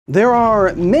There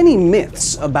are many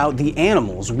myths about the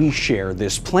animals we share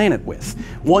this planet with.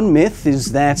 One myth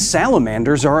is that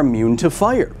salamanders are immune to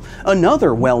fire.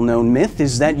 Another well-known myth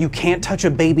is that you can't touch a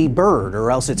baby bird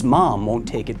or else its mom won't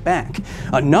take it back.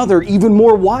 Another, even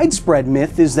more widespread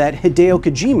myth is that Hideo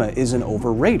Kojima isn't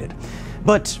overrated.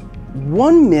 But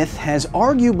one myth has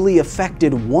arguably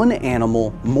affected one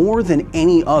animal more than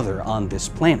any other on this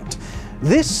planet.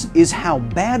 This is how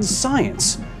bad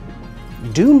science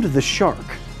doomed the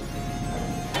shark.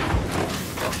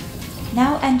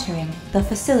 Now entering the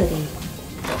facility.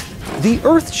 The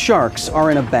Earth sharks are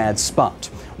in a bad spot.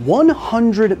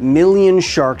 100 million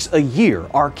sharks a year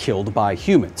are killed by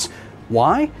humans.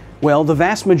 Why? Well, the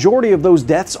vast majority of those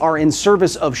deaths are in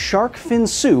service of shark fin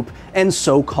soup and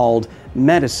so-called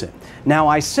medicine. Now,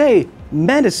 I say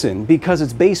medicine because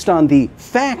it's based on the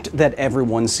fact that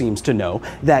everyone seems to know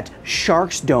that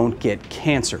sharks don't get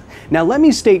cancer. Now, let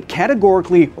me state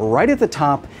categorically right at the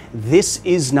top, this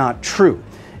is not true.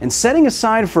 And setting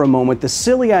aside for a moment the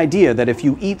silly idea that if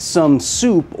you eat some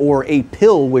soup or a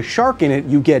pill with shark in it,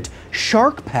 you get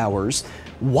shark powers,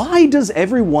 why does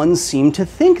everyone seem to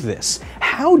think this?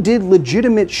 How did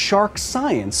legitimate shark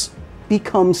science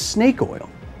become snake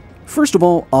oil? First of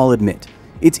all, I'll admit,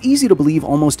 it's easy to believe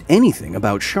almost anything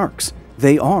about sharks.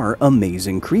 They are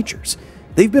amazing creatures.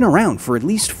 They've been around for at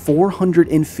least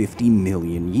 450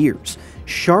 million years.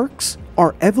 Sharks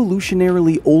are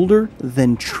evolutionarily older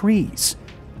than trees.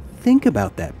 Think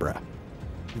about that, bruh.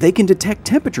 They can detect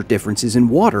temperature differences in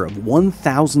water of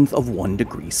 1,000th of 1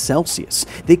 degree Celsius.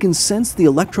 They can sense the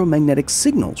electromagnetic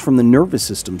signals from the nervous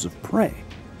systems of prey.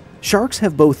 Sharks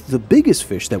have both the biggest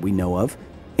fish that we know of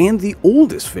and the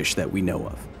oldest fish that we know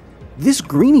of. This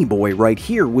greenie boy right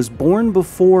here was born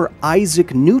before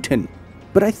Isaac Newton.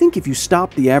 But I think if you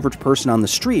stop the average person on the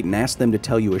street and ask them to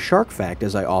tell you a shark fact,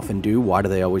 as I often do, why do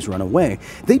they always run away?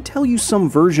 They'd tell you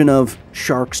some version of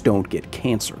sharks don't get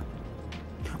cancer.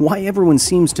 Why everyone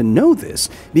seems to know this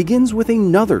begins with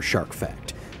another shark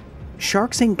fact.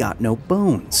 Sharks ain't got no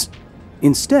bones.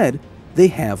 Instead, they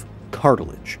have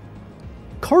cartilage.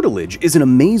 Cartilage is an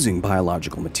amazing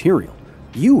biological material.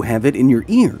 You have it in your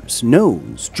ears,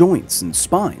 nose, joints, and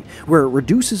spine, where it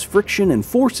reduces friction and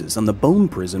forces on the bone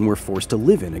prison we're forced to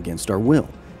live in against our will.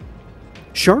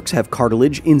 Sharks have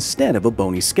cartilage instead of a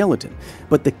bony skeleton,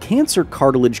 but the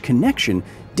cancer-cartilage connection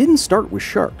didn't start with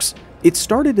sharks. It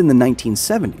started in the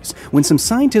 1970s, when some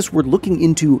scientists were looking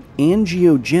into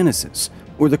angiogenesis,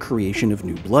 or the creation of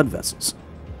new blood vessels.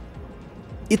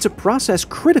 It's a process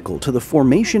critical to the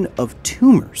formation of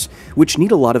tumors, which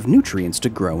need a lot of nutrients to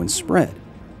grow and spread.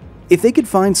 If they could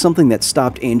find something that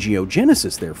stopped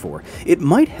angiogenesis, therefore, it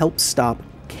might help stop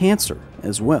cancer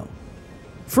as well.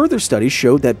 Further studies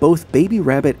showed that both baby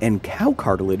rabbit and cow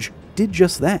cartilage did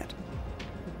just that.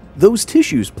 Those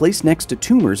tissues placed next to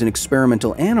tumors in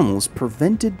experimental animals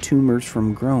prevented tumors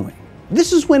from growing.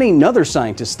 This is when another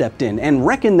scientist stepped in and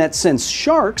reckoned that since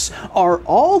sharks are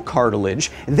all cartilage,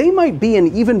 they might be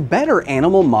an even better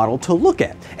animal model to look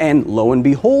at. And lo and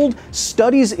behold,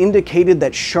 studies indicated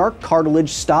that shark cartilage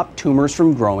stopped tumors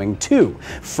from growing too.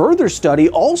 Further study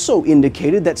also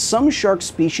indicated that some shark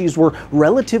species were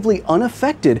relatively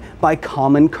unaffected by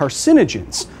common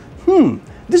carcinogens.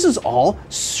 This is all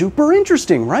super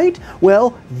interesting, right?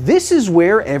 Well, this is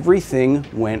where everything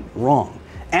went wrong.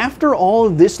 After all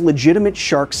of this legitimate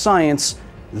shark science,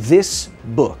 this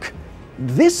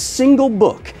single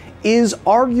book, is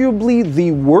arguably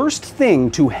the worst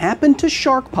thing to happen to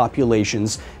shark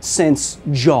populations since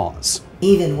Jaws.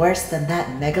 Even worse than that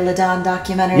Megalodon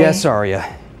documentary? Yes,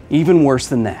 Arya. Even worse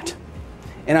than that.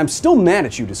 And I'm still mad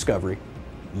at you, Discovery.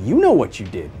 You know what you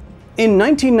did. In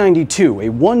 1992, a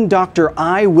one Dr.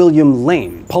 I. William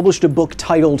Lane published a book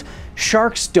titled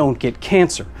Sharks Don't Get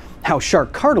Cancer: How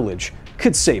Shark Cartilage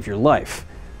Could Save Your Life.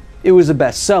 It was a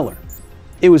bestseller.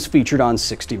 It was featured on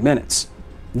 60 Minutes.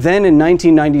 Then in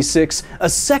 1996, a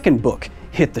second book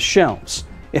hit the shelves.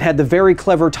 It had the very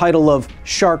clever title of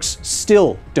Sharks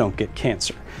Still Don't Get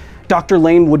Cancer. Dr.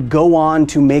 Lane would go on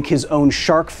to make his own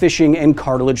shark fishing and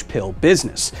cartilage pill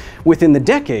business. Within the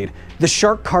decade, the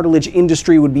shark cartilage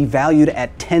industry would be valued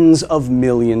at tens of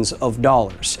millions of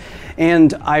dollars.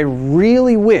 And I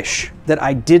really wish that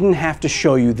I didn't have to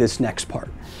show you this next part.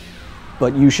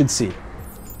 But you should see it.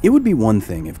 It would be one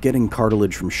thing if getting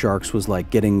cartilage from sharks was like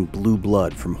getting blue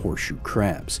blood from horseshoe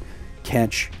crabs.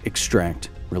 Catch, extract,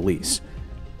 release.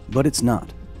 But it's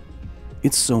not.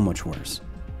 It's so much worse.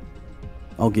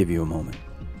 I'll give you a moment.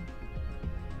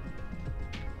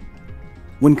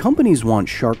 When companies want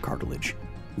shark cartilage,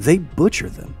 they butcher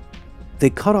them.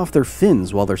 They cut off their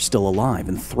fins while they're still alive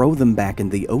and throw them back in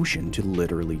the ocean to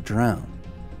literally drown.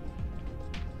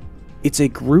 It's a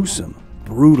gruesome,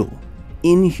 brutal,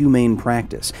 inhumane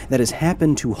practice that has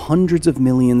happened to hundreds of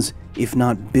millions, if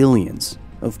not billions,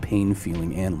 of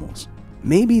pain-feeling animals.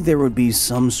 Maybe there would be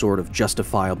some sort of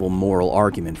justifiable moral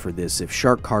argument for this if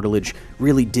shark cartilage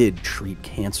really did treat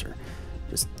cancer.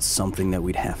 Just something that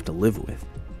we'd have to live with.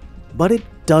 But it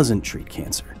doesn't treat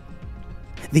cancer.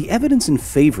 The evidence in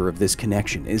favor of this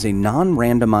connection is a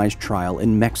non-randomized trial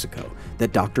in Mexico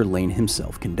that Dr. Lane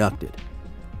himself conducted.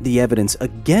 The evidence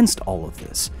against all of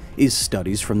this is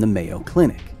studies from the Mayo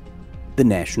Clinic, the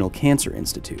National Cancer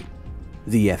Institute,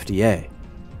 the FDA,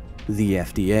 the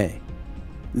FDA,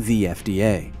 the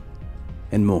FDA,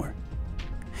 and more.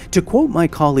 To quote my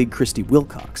colleague Christy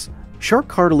Wilcox, shark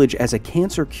cartilage as a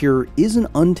cancer cure isn't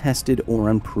untested or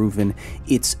unproven,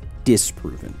 it's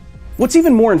disproven. What's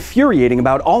even more infuriating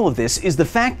about all of this is the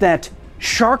fact that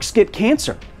sharks get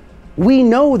cancer. We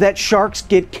know that sharks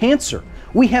get cancer.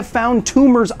 We have found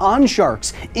tumors on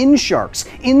sharks,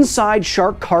 inside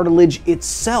shark cartilage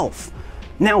itself.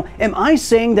 Now, am I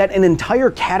saying that an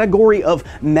entire category of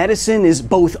medicine is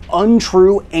both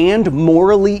untrue and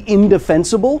morally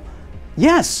indefensible?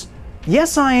 Yes.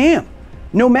 Yes, I am.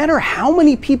 No matter how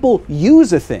many people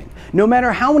use a thing, no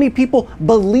matter how many people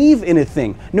believe in a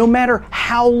thing, no matter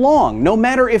how long, no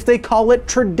matter if they call it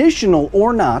traditional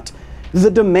or not,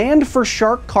 the demand for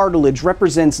shark cartilage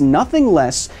represents nothing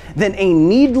less than a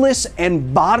needless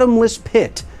and bottomless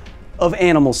pit of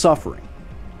animal suffering.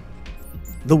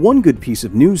 The one good piece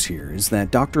of news here is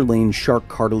that Dr. Lane's shark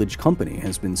cartilage company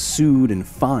has been sued and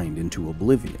fined into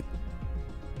oblivion.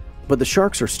 But the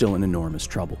sharks are still in enormous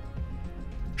trouble.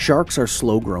 Sharks are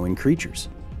slow-growing creatures.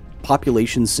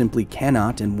 Populations simply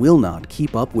cannot and will not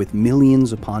keep up with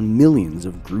millions upon millions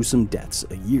of gruesome deaths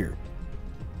a year.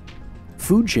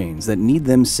 Food chains that need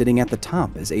them sitting at the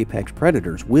top as apex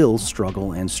predators will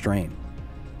struggle and strain.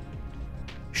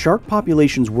 Shark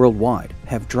populations worldwide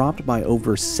have dropped by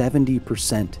over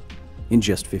 70% in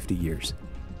just 50 years.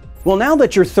 Well, now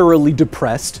that you're thoroughly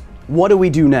depressed, what do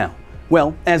we do now?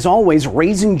 Well, as always,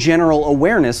 raising general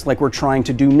awareness like we're trying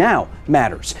to do now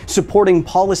matters. Supporting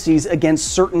policies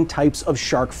against certain types of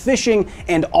shark fishing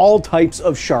and all types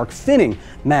of shark finning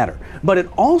matter. But it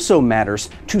also matters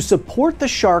to support the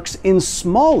sharks in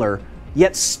smaller,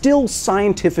 yet still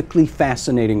scientifically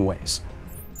fascinating ways.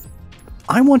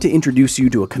 I want to introduce you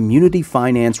to a community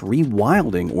finance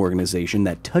rewilding organization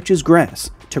that touches grass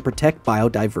to protect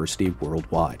biodiversity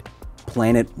worldwide.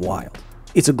 Planet Wild.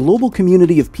 It's a global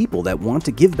community of people that want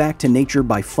to give back to nature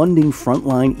by funding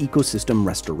frontline ecosystem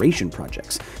restoration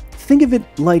projects. Think of it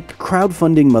like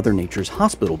crowdfunding Mother Nature's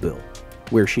hospital bill,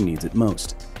 where she needs it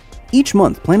most. Each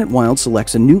month, Planet Wild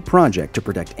selects a new project to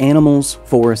protect animals,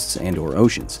 forests, and/or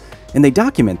oceans. And they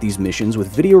document these missions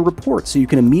with video reports so you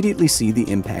can immediately see the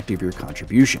impact of your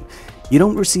contribution. You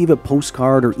don't receive a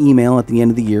postcard or email at the end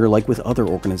of the year like with other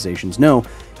organizations. No,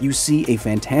 you see a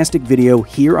fantastic video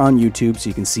here on YouTube so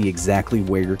you can see exactly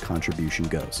where your contribution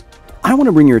goes. I want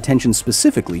to bring your attention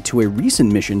specifically to a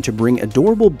recent mission to bring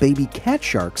adorable baby cat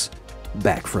sharks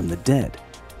back from the dead.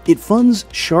 It funds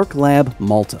Shark Lab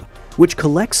Malta, which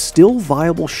collects still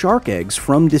viable shark eggs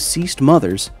from deceased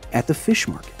mothers at the fish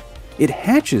market. It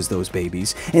hatches those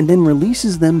babies and then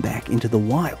releases them back into the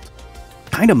wild.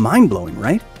 Kinda mind-blowing,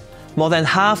 right? More than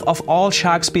half of all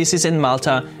shark species in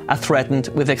Malta are threatened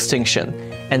with extinction.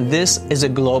 And this is a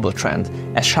global trend,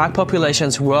 as shark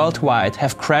populations worldwide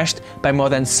have crashed by more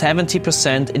than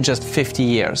 70% in just 50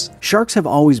 years. Sharks have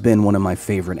always been one of my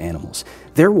favorite animals.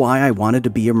 They're why I wanted to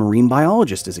be a marine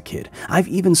biologist as a kid. I've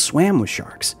even swam with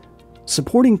sharks.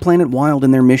 Supporting Planet Wild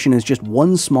in their mission is just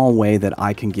one small way that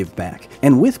I can give back.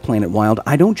 And with Planet Wild,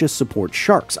 I don't just support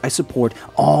sharks, I support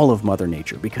all of Mother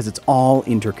Nature because it's all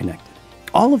interconnected.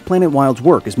 All of Planet Wild's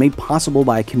work is made possible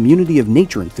by a community of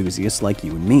nature enthusiasts like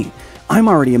you and me. I'm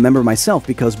already a member myself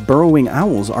because burrowing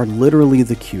owls are literally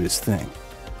the cutest thing.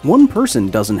 One person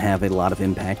doesn't have a lot of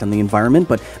impact on the environment,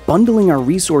 but bundling our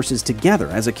resources together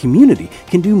as a community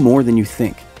can do more than you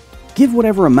think. Give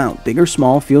whatever amount, big or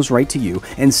small, feels right to you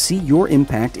and see your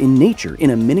impact in nature in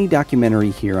a mini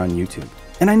documentary here on YouTube.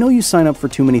 And I know you sign up for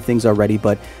too many things already,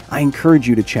 but I encourage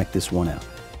you to check this one out.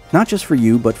 Not just for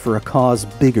you, but for a cause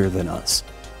bigger than us.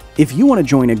 If you want to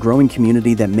join a growing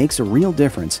community that makes a real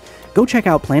difference, go check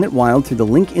out Planet Wild through the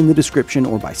link in the description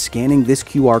or by scanning this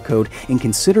QR code and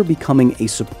consider becoming a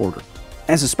supporter.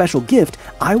 As a special gift,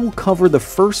 I will cover the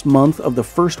first month of the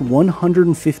first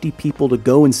 150 people to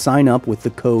go and sign up with the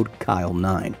code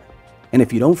Kyle9. And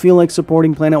if you don't feel like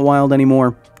supporting Planet Wild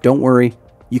anymore, don't worry,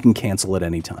 you can cancel at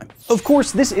any time. Of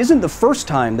course, this isn't the first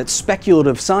time that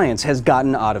speculative science has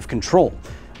gotten out of control.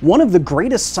 One of the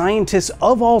greatest scientists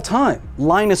of all time,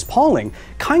 Linus Pauling,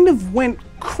 kind of went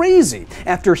crazy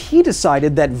after he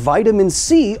decided that vitamin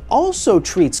C also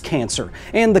treats cancer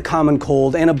and the common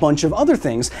cold and a bunch of other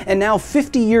things. And now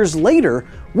 50 years later,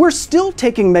 we're still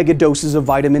taking mega doses of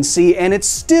vitamin C and it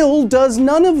still does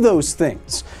none of those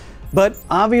things. But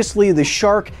obviously the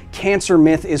shark cancer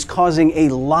myth is causing a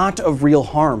lot of real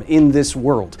harm in this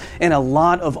world and a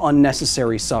lot of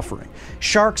unnecessary suffering.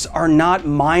 Sharks are not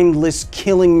mindless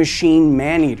killing machine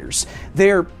man-eaters.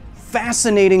 They're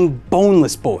fascinating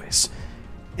boneless boys,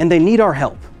 and they need our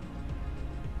help.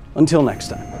 Until next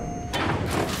time.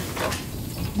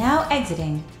 Now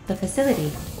exiting the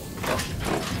facility.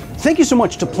 Thank you so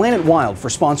much to Planet Wild for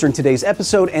sponsoring today's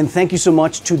episode, and thank you so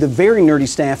much to the very nerdy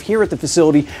staff here at the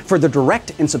facility for the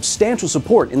direct and substantial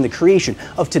support in the creation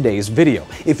of today's video.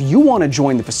 If you want to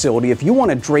join the facility, if you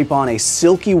want to drape on a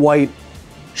silky white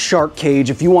shark cage,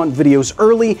 if you want videos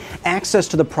early, access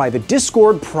to the private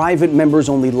Discord, private members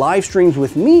only live streams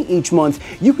with me each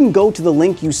month, you can go to the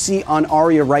link you see on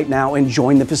Aria right now and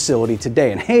join the facility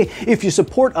today. And hey, if you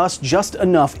support us just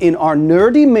enough in our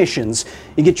nerdy missions,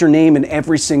 you get your name in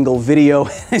every single video.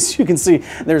 As you can see,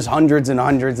 there's hundreds and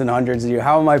hundreds and hundreds of you.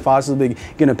 How am I possibly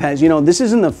gonna pass? You know, this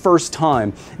isn't the first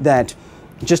time that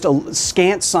just a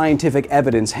scant scientific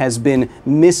evidence has been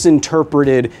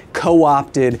misinterpreted,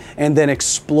 co-opted, and then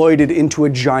exploited into a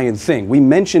giant thing. We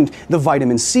mentioned the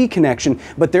vitamin C connection,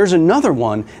 but there's another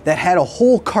one that had a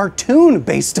whole cartoon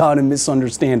based on a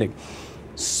misunderstanding.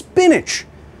 Spinach.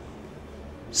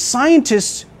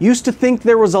 Scientists used to think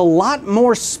there was a lot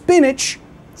more spinach,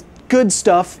 good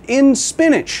stuff, in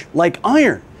spinach, like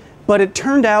iron. But it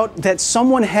turned out that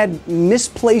someone had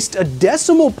misplaced a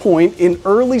decimal point in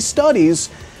early studies,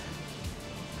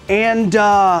 and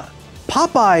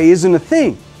Popeye isn't a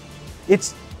thing.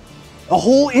 It's a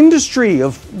whole industry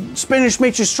of spinach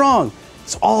makes you strong.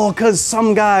 It's all because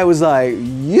some guy was like,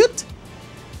 yut.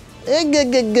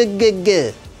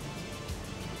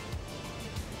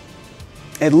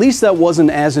 At least that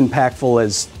wasn't as impactful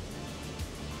as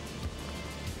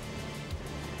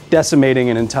decimating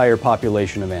an entire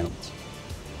population of animals.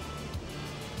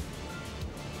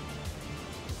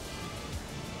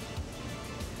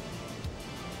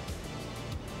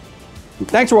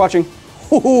 Thanks for watching.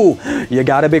 You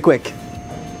gotta be quick.